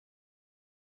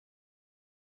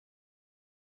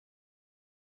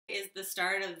is the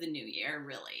start of the new year,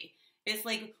 really. It's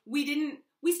like we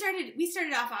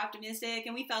started off optimistic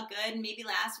and we felt good, and maybe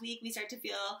last week we start to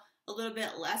feel a little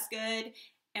bit less good,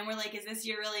 and we're like, is this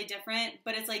year really different?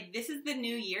 But it's like, this is the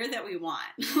new year that we want.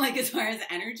 Like, as far as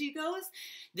energy goes,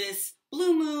 this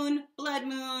blue moon, blood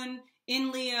moon,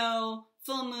 in Leo,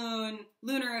 full moon,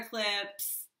 lunar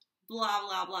eclipse, blah,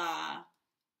 blah, blah.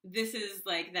 This is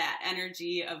like that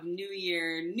energy of new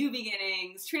year, new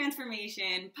beginnings,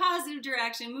 transformation, positive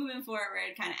direction, moving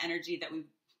forward kind of energy that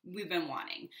we've been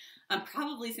wanting,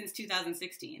 probably since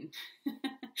 2016.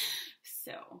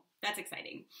 So that's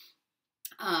exciting.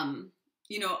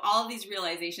 You know, all of these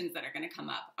realizations that are going to come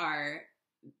up are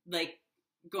like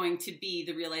going to be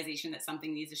the realization that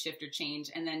something needs to shift or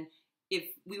change. And then if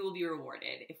we will be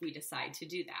rewarded if we decide to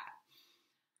do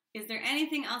that. Is there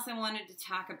anything else I wanted to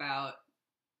talk about?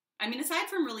 I mean, aside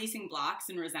from releasing blocks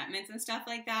and resentments and stuff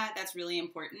like that, that's really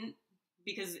important,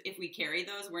 because if we carry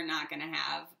those, we're not going to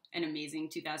have an amazing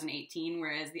 2018,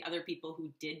 whereas the other people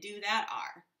who did do that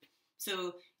are.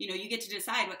 So, you know, you get to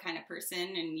decide what kind of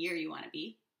person and year you want to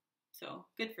be. So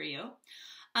good for you.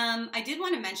 I did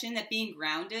want to mention that being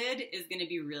grounded is going to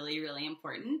be really, really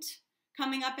important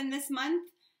coming up in this month.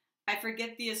 I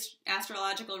forget the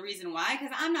astrological reason why,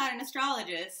 because I'm not an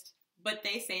astrologist, but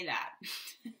they say that.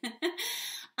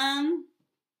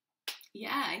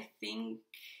 Yeah, I think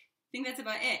that's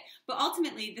about it. But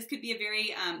ultimately, this could be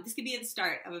this could be the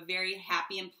start of a very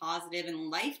happy and positive and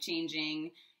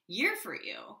life-changing year for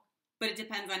you. But it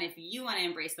depends on if you want to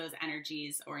embrace those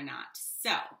energies or not.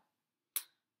 So,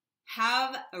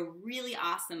 have a really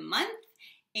awesome month,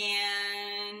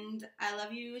 and I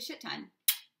love you a shit ton.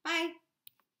 Bye.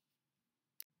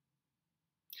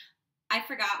 I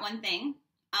forgot one thing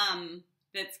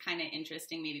that's kind of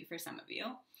interesting maybe for some of you.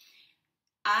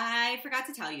 I forgot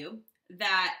to tell you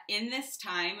that in this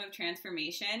time of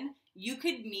transformation, you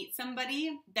could meet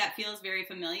somebody that feels very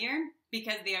familiar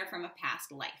because they are from a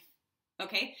past life.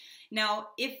 Okay? Now,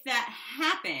 if that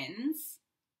happens,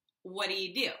 what do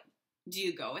you do? Do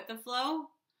you go with the flow?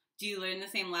 Do you learn the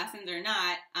same lessons or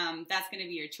not? That's going to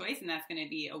be your choice, and that's going to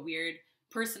be a weird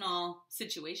personal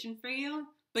situation for you.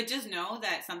 But just know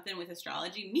that something with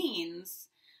astrology means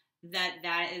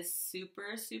that is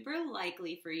super, super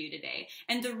likely for you today.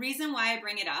 And the reason why I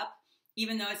bring it up,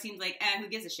 even though it seems like, who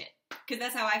gives a shit? Because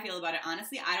that's how I feel about it.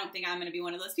 Honestly, I don't think I'm going to be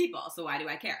one of those people, so why do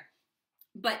I care?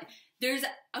 But there's,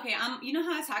 okay, you know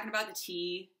how I was talking about the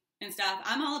tea and stuff?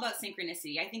 I'm all about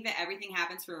synchronicity. I think that everything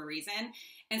happens for a reason,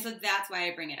 and so that's why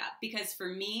I bring it up. Because for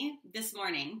me, this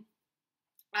morning,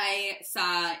 I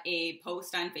saw a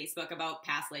post on Facebook about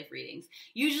past life readings.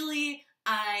 Usually,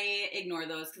 I ignore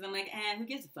those because I'm like, who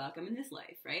gives a fuck? I'm in this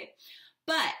life, right?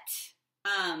 But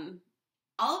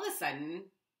all of a sudden,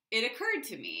 it occurred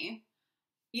to me,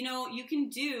 you know, you can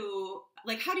do,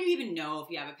 like, how do you even know if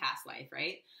you have a past life,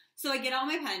 right? So I get out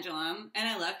my pendulum, and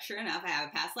I look, sure enough, I have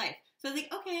a past life. So I was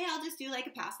like, okay, I'll just do, like,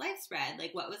 a past life spread.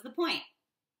 Like, what was the point?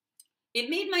 It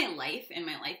made my life and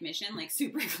my life mission, like,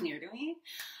 super clear to me.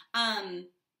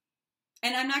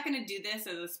 And I'm not going to do this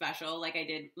as a special like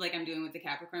I'm doing with the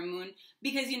Capricorn moon,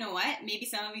 because you know what? Maybe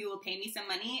some of you will pay me some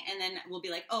money, and then we'll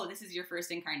be like, oh, this is your first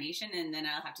incarnation, and then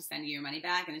I'll have to send you your money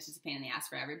back, and it's just a pain in the ass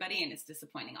for everybody, and it's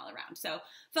disappointing all around. So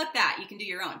fuck that. You can do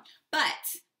your own.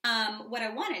 But what I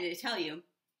wanted to tell you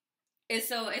is,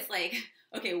 so it's like,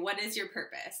 okay, what is your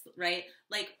purpose, right?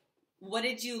 Like, what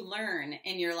did you learn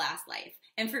in your last life?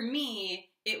 And for me,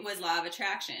 it was law of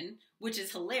attraction, which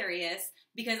is hilarious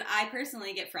because I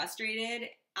personally get frustrated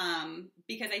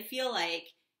because I feel like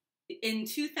in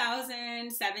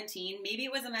 2017, maybe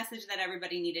it was a message that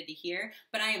everybody needed to hear,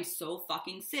 but I am so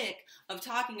fucking sick of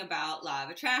talking about law of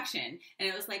attraction. And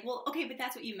it was like, well, okay, but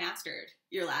that's what you mastered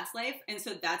your last life. And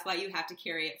so that's why you have to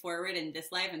carry it forward in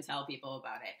this life and tell people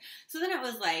about it. So then it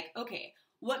was like, okay,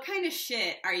 what kind of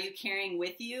shit are you carrying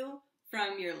with you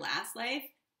from your last life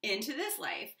into this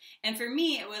life? And for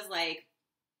me, it was like,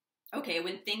 okay,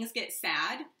 when things get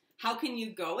sad, how can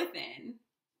you go within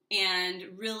and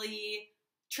really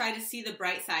try to see the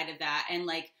bright side of that and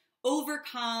like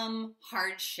overcome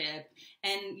hardship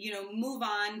and, you know, move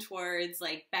on towards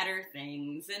like better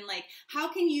things? And like,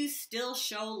 how can you still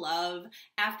show love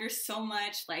after so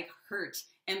much like hurt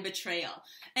and betrayal?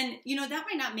 And, you know, that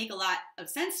might not make a lot of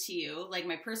sense to you, like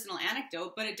my personal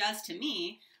anecdote, but it does to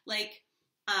me. Like,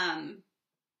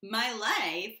 my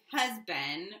life has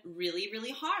been really,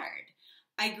 really hard.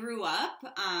 I grew up,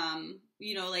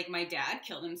 you know, like my dad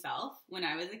killed himself when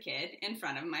I was a kid in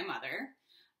front of my mother.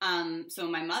 So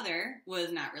my mother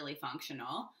was not really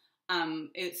functional.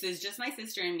 It was just my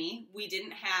sister and me. We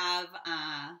didn't have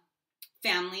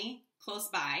family close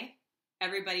by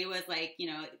everybody was like, you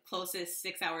know, closest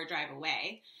 6-hour drive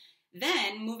away.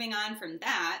 Then moving on from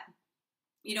that,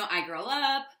 you know, I grow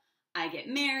up, I get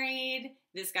married,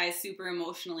 this guy's super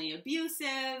emotionally abusive,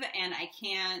 and I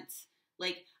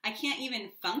can't even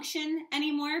function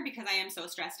anymore because I am so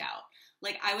stressed out.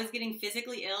 Like, I was getting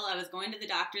physically ill, I was going to the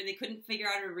doctor, they couldn't figure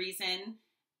out a reason,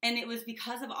 and it was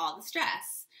because of all the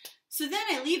stress. So then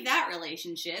I leave that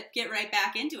relationship, get right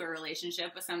back into a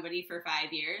relationship with somebody for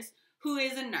 5 years who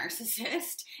is a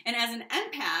narcissist, and as an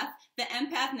empath, the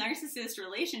empath-narcissist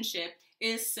relationship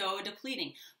is so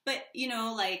depleting. But, you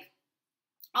know, like,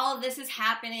 all of this is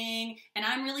happening, and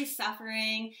I'm really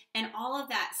suffering, and all of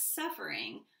that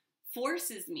suffering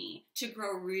forces me to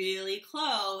grow really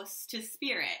close to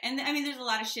spirit. And I mean, there's a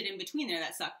lot of shit in between there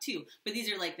that suck too, but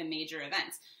these are like the major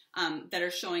events that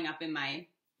are showing up in my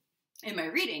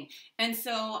reading. And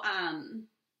so,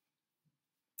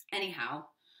 anyhow,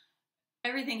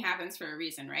 everything happens for a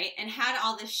reason, right? And had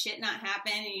all this shit not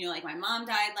happen, and you know, like my mom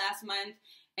died last month,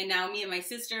 and now me and my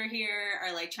sister here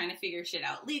are like trying to figure shit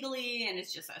out legally, and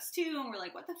it's just us two, and we're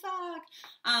like, what the fuck?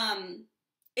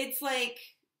 It's like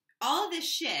all of this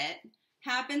shit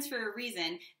happens for a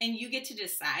reason, and you get to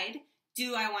decide,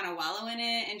 do I want to wallow in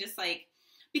it and just like,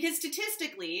 because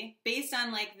statistically, based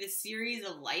on like this series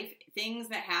of life things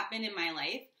that happened in my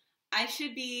life, I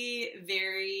should be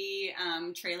very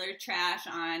trailer trash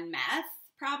on meth,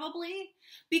 probably,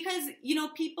 because, you know,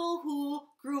 people who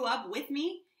grew up with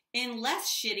me in less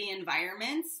shitty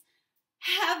environments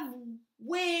have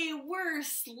way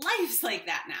worse lives like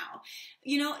that now,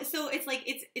 you know? So it's like,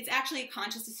 it's actually a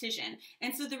conscious decision.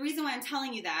 And so the reason why I'm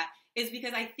telling you that is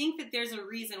because I think that there's a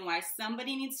reason why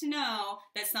somebody needs to know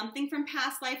that something from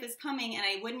past life is coming. And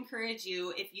I would encourage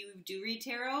you, if you do read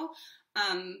tarot,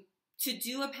 to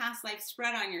do a past life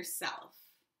spread on yourself.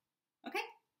 Okay?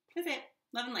 That's it.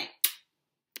 Love and light.